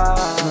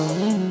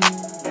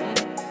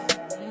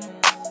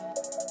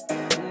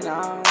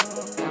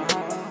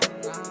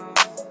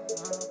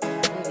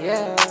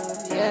 Yeah.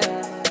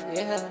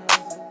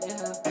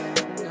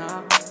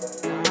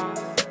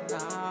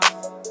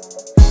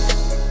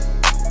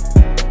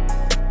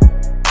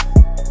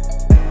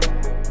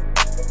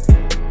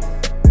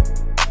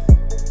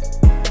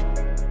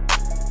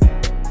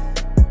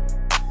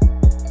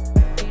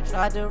 He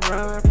tried to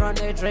run from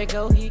that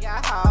Draco, he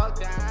got hogged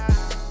down.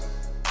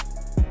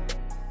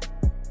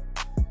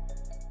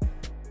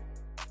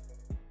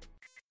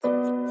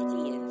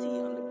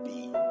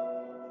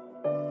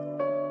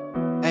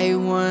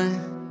 A1,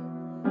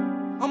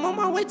 I'm on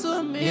my way to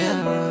a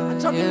million. I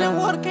jumped in that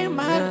water, came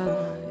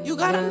out. You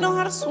gotta know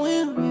how to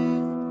swim.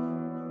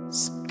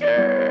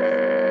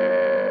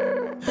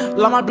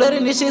 Love my blood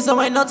in this shit, so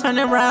ain't no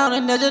turning around.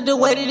 And that's just the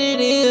way that it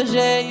is,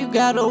 yeah. You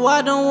gotta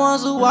watch the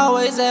ones who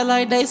always act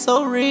like they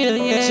so real,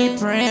 yeah. She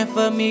praying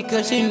for me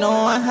cause she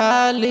knowin'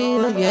 how I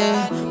live,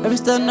 yeah. Baby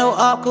still no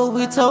up cause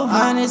we told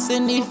honest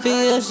in these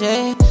fields,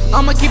 yeah.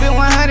 I'ma keep it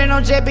 100,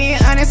 no jet being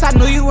honest. I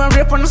knew you weren't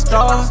real from the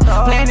start.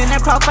 Playing in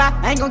that crossfire,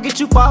 I ain't gon' get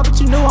you far, but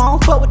you knew I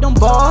don't fuck with them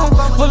balls.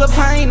 Full of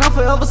pain, I'm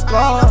forever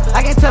scarred.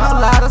 I can't tell no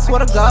lie, I swear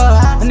to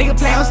God. A nigga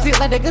playing with stick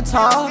like they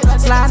guitar.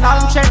 Sliding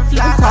all them traffic,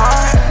 flipping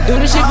cars. Do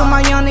this shit for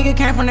my young nigga,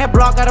 came from that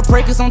block. Gotta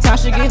break it,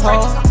 sometimes shit get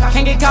hard.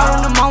 Can't get caught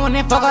on the moment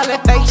and fuck all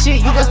that fake shit.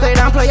 You just stay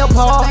down, play your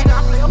part.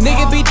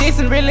 Nigga be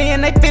dissing really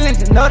and they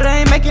feelings. Know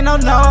they ain't making no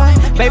noise.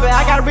 Baby,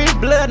 I got rich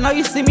blood, know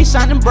you see me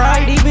shining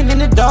bright even in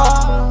the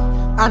dark.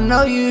 I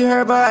know you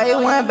heard about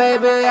A1,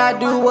 baby, I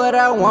do what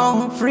I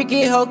want.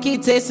 Freaky hoe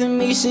keep texting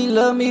me, she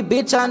love me,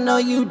 bitch, I know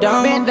you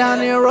don't. Been down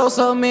the road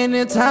so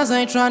many times,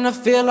 ain't tryna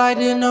feel like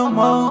this no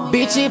more.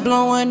 Bitch, it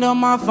blowing on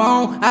my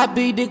phone, I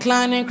be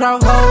declining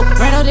crowd hoe.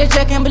 Ran on that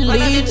check, can't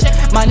believe it.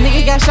 My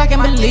nigga got shot,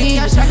 can't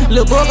believe it.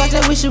 Lil' boy got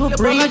that wish you would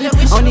breathe it.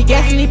 Only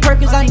gas and these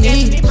Perkins I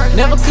need.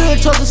 Never could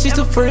trust her, she's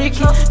too freaky.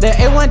 That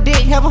A1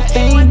 dick have a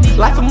thing.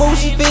 Life a movie,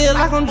 she feel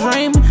like I'm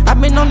dreaming. I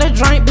been on that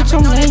drink, bitch,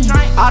 I'm lean.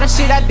 All the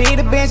shit I did,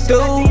 I been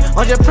through.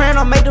 I'm just praying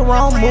I make the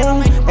wrong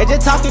move. They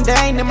just talking, they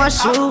ain't in my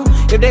shoe.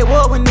 If they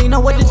would, we need know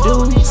what to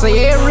do.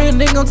 Say every real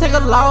nigga gon' take a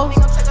loss.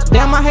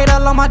 Damn, I hate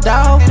all on my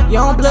dog.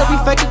 Your own blood be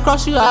fake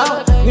across you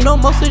out. You know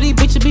most of these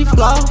bitches be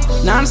flawed.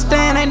 Now I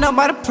understand, ain't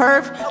nobody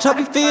perfect. Try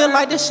me feel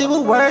like this shit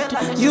was worth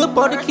it. You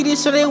about to keep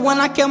this shit when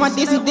I kept my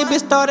distance. This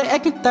bitch started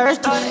acting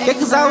thirsty. Yeah,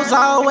 cause I was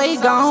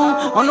always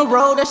gone. On the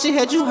road, that shit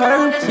had you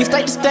hurt. You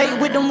stay to state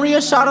with them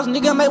real shadows.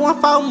 Nigga make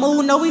one foul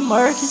move, know we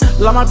murky.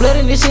 Love my blood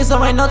in this shit,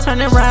 so ain't no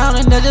turning around.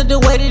 And that's just the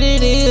way that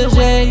it is,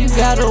 yeah. You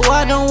gotta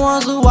watch the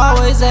ones who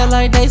always act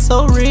like they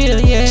so real,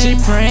 yeah. She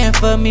praying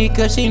for me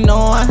cause she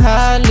knowin'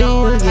 how I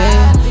live, yeah.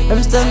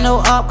 Baby still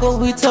no up cause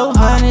we told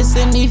honest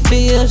in these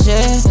fields,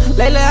 yeah.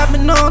 Lately I've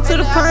been on to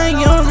the pain,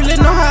 you don't really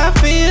know how I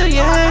feel,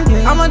 yeah.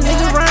 I'm a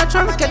nigga around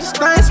tryna catch the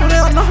stain, so they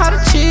don't know how to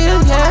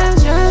chill,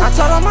 yeah. I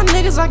told all my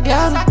niggas I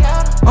got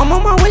it. I'm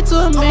on my way to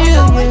a meal,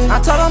 yeah. I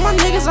told all my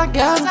niggas I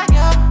got it.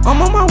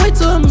 I'm on my way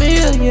to a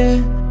meal,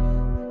 yeah.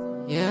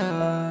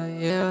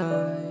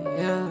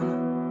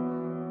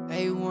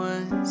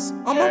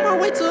 A1, I'm on my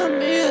way to a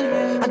meal,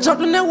 yeah. I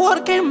jumped in that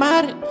water, came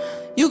out it.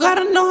 You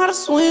gotta know how to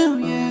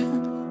swim, yeah.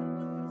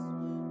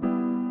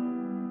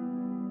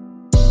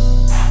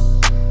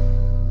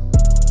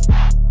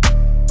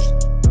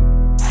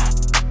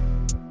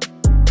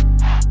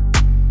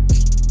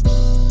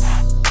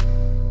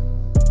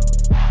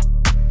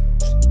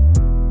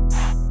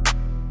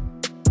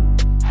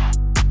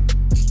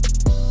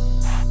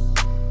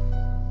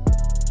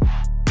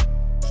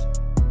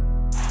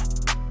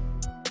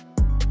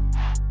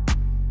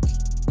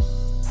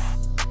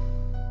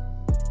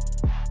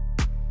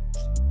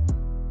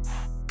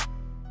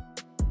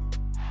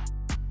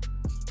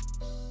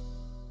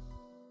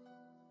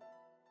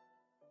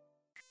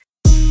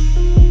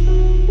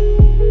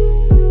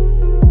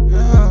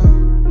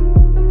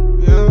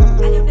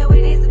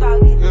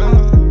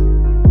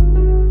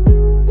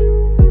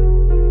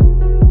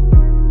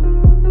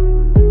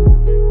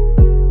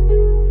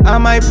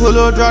 might pull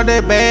up, drop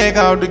that bag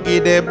off to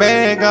get that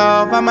bag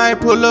off. I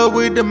might pull up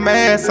with the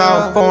mask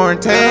off, foreign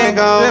tag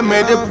off. That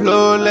made the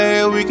plug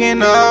last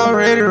weekend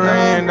already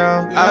ran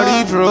out. All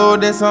these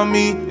drugs that's on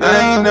me,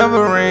 I ain't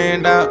never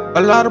ran out.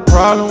 A lot of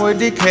problem with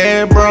the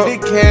cab, bro.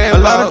 A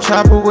lot of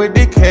chopper with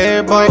the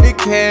cab, boy. Every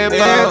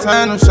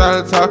time them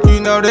shots talk,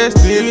 you know that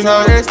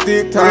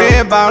stick talk.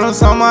 Red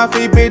bottoms on my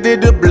feet, bitch,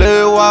 did the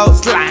blood walk.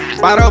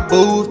 Bought a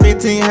booth,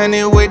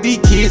 1500 with these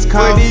kids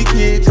call.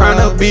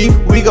 Tryna beef,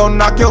 we gon'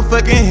 knock your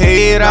fucking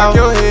head off.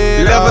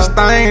 Left a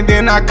stain,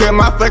 then I cut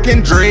my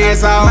fucking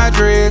dreads off.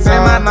 Say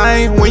my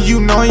name when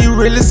you know you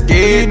really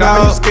scared,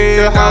 dawg.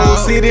 The whole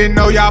city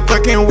know y'all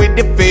fucking with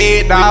the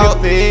fed,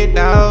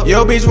 dawg.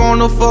 Yo bitch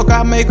wanna fuck,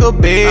 I make a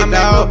bed,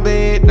 dawg.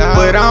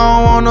 But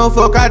I don't wanna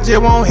fuck, I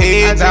just want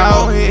head,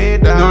 dawg.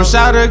 Them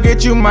shotta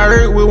get you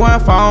murdered with one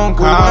phone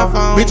call.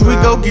 Bitch, we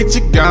go get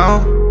you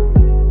gone.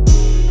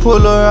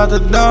 Pull her out the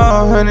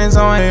door, hundreds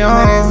on their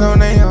own.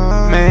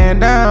 Man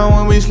down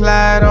when we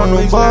slide on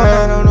the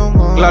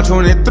ball. Glock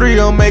 23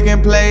 on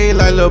making play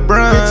like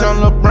LeBron. Bitch on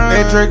LeBron.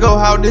 That Draco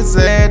how this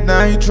ass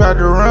now he tried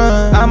to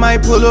run. I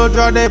might pull up,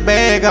 drop that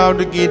bag off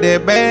to get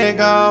that bag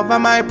off. I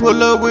might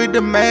pull up with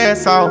the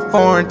mask off,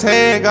 foreign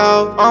tag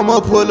off. I'ma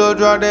pull up,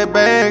 drop that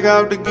bag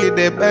off to get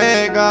that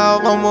bag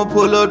off. I'ma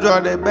pull up,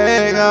 drop that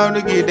bag off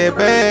to get that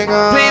bag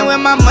off. Playing with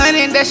my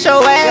money, that's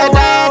your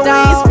ass,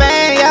 dog. We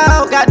Spain,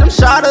 y'all. Got them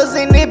shotters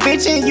in this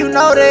bitch, and you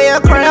know they a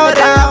crowd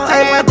out.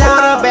 Take my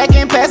quarterback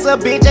and pass a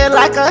bitch just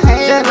like a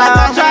hand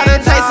dog. Try to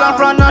take some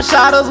from them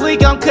shotters, we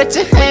gon' cut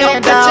your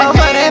hand dog.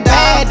 For that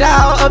bad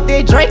dog, up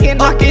there Drake and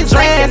knock his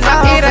ass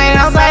off. It ain't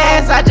no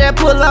ass, I just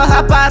pull up,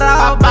 hop out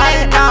all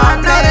biting on.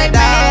 I know they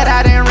bad,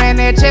 I done ran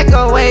that check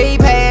away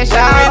past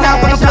y'all. Been out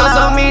from the floor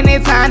so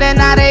many times that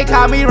now they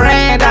call me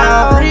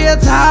Randall. Real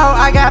talk,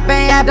 I got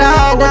band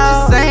dog, what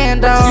you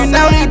saying dog? You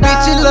know these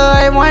bitches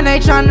love when they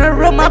tryna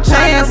rip my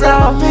pants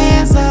off.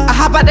 I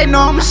hop out, they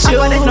know I'm a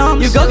shoe.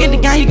 You go get the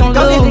gun, you gon'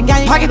 lose.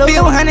 Pocket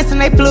filled with hundreds and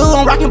they flew.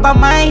 I'm rockin' by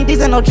mine,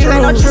 these ain't no true.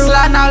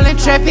 Sliding all in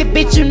traffic,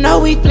 bitch, you know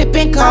we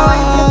flippin' cars.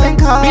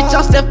 Bitch,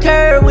 I'm Steph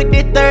Curry with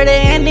the 30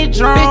 and the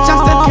drum. Bitch,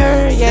 I'm Steph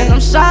Curry, yeah. Them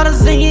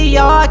shotters in your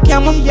yard,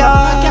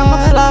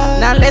 camouflage.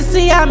 Now let's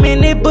see how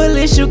many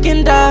bullets you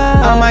can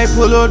die. I might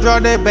pull up,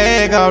 drop that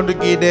bag off to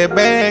get that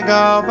bag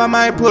off. I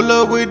might pull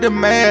up with the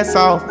mask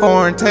off,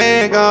 foreign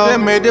tag off. That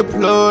made the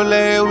plug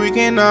last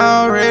weekend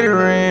already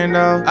ran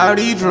out. All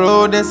these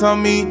drugs that's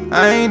on me,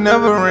 I ain't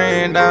never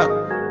ran out.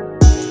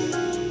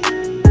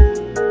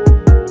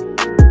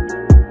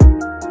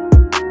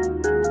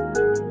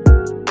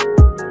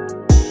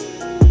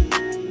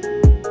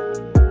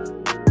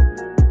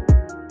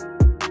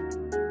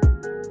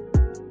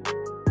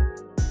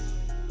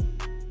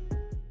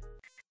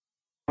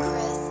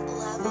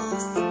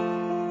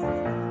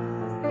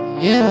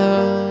 Yeah.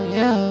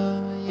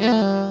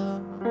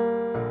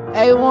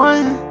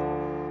 A1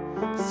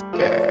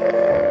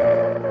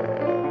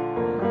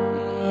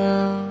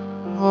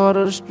 Hard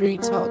of the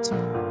street, talk to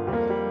me.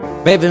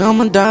 Baby, I'm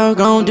a dog,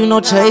 I don't do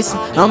no chasing.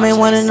 I'm in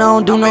one and I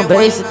don't do no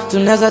basic.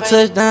 Soon as I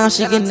touch down,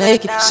 she get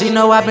naked. She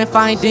know I've been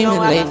fighting demons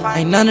lately.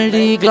 Ain't none of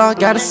these Glock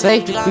got a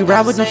safety. We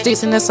ride with them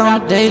sticks and that's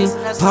on the daily.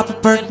 Pop a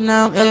perk,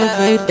 now I'm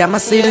elevated. Got my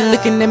city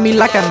looking at me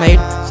like I made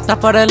it.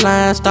 Stop all that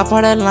line, stop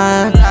all that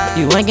line.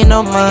 You ain't get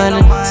no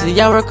money. See,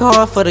 y'all work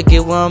hard for to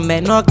get one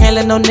man. No, I can't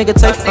let no nigga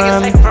take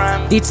from me.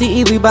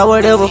 DTE, we bout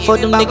whatever.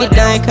 Fuck them niggas,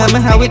 they ain't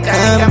coming how we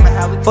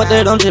coming. Fuck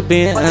that, I'm just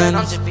being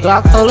honest.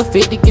 Glock full of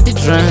 50, get the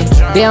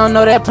drum. They don't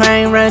know that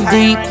pain run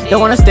deep. Don't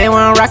wanna stay when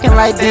I'm rocking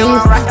like this.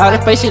 All the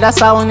fake shit I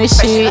saw in this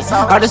shit.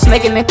 All the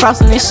snaking and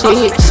crossing this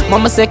shit.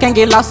 Mama said can't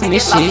get lost in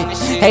this shit.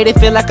 Hate it,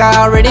 feel like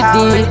I already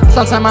did.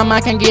 Sometimes my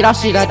mind can't get off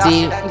shit I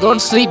did. Go to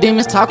sleep,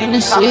 demons talking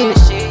this shit.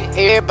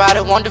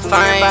 Everybody want the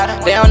fame.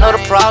 They don't know the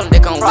problem, they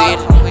come with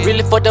it.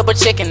 Really fucked up a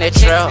check in that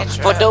trail.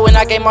 Fucked up when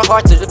I gave my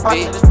heart to the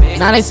beat.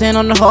 Now they saying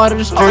on the heart of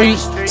the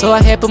streets, so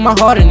I had put my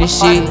heart in this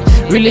shit.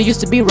 Really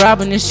used to be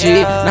robbing this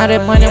shit. Now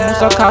that money won't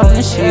start calling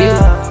this shit.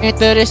 In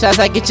 30 shots,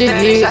 I get your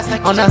hit.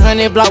 On the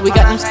 100 block, we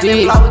got them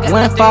sticks.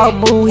 One foul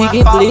move, he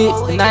get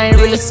blitzed. And I ain't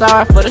really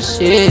sorry for the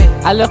shit.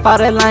 I left all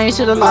that lame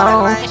shit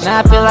alone. Now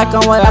I feel like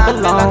I'm where I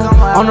belong.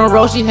 On the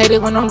road, she hate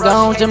it when I'm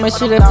gone. Just make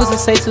sure that pussy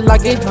say till I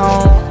get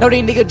home. Know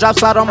these niggas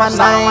drops out on my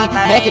name.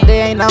 Back in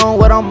day ain't knowing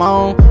what I'm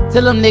on.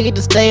 Tell them niggas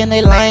to stay in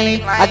they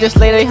lane. I just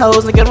slay they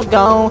hoes and get them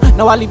gone.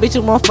 Know all these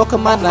bitches won't fuck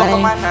on my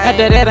name.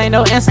 After that ain't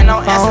no answer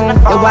no phone.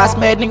 That's why I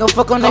smack nigga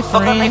fuck on they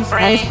friends.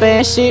 I ain't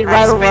sparing shit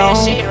right or wrong.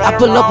 I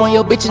pull up on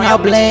your bitch in all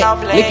black,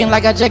 looking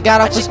like I just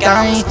got off the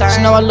stain.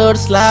 She know I love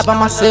to slide by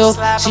myself.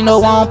 She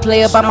know I don't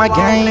play about my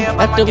game.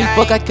 After we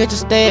fuck I catch her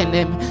staring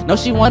at me. Know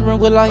she wondering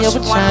will I ever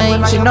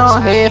change. She know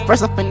I'm head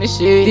first up in this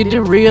shit. Did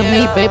the real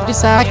me, baby,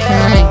 this how I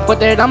came. But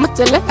that I'ma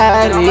tell her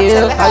how it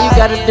is. All you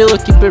gotta do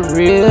is keep it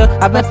real.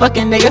 I been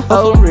fucking nigga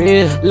for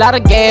real. Lot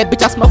of gas,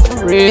 bitch, I smoke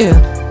for real.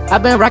 I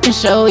been rockin'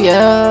 show,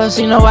 yeah.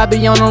 She know I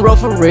be on the road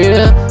for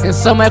real. And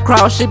so much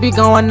crowd shit be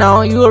going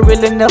on, you will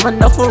really never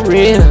know for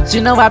real.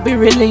 She know I be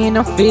really in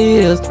them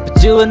fields,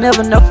 but you will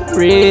never know for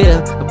real.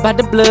 About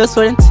the blood,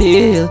 sweat, and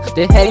tears.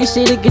 That hating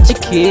shit to get you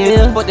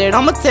killed. But then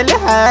I'ma tell you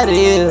how it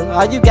is.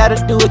 All you gotta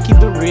do is keep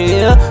it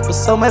real. But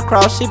so much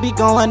crowd shit be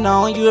going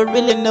on, you will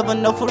really never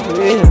know for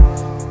real.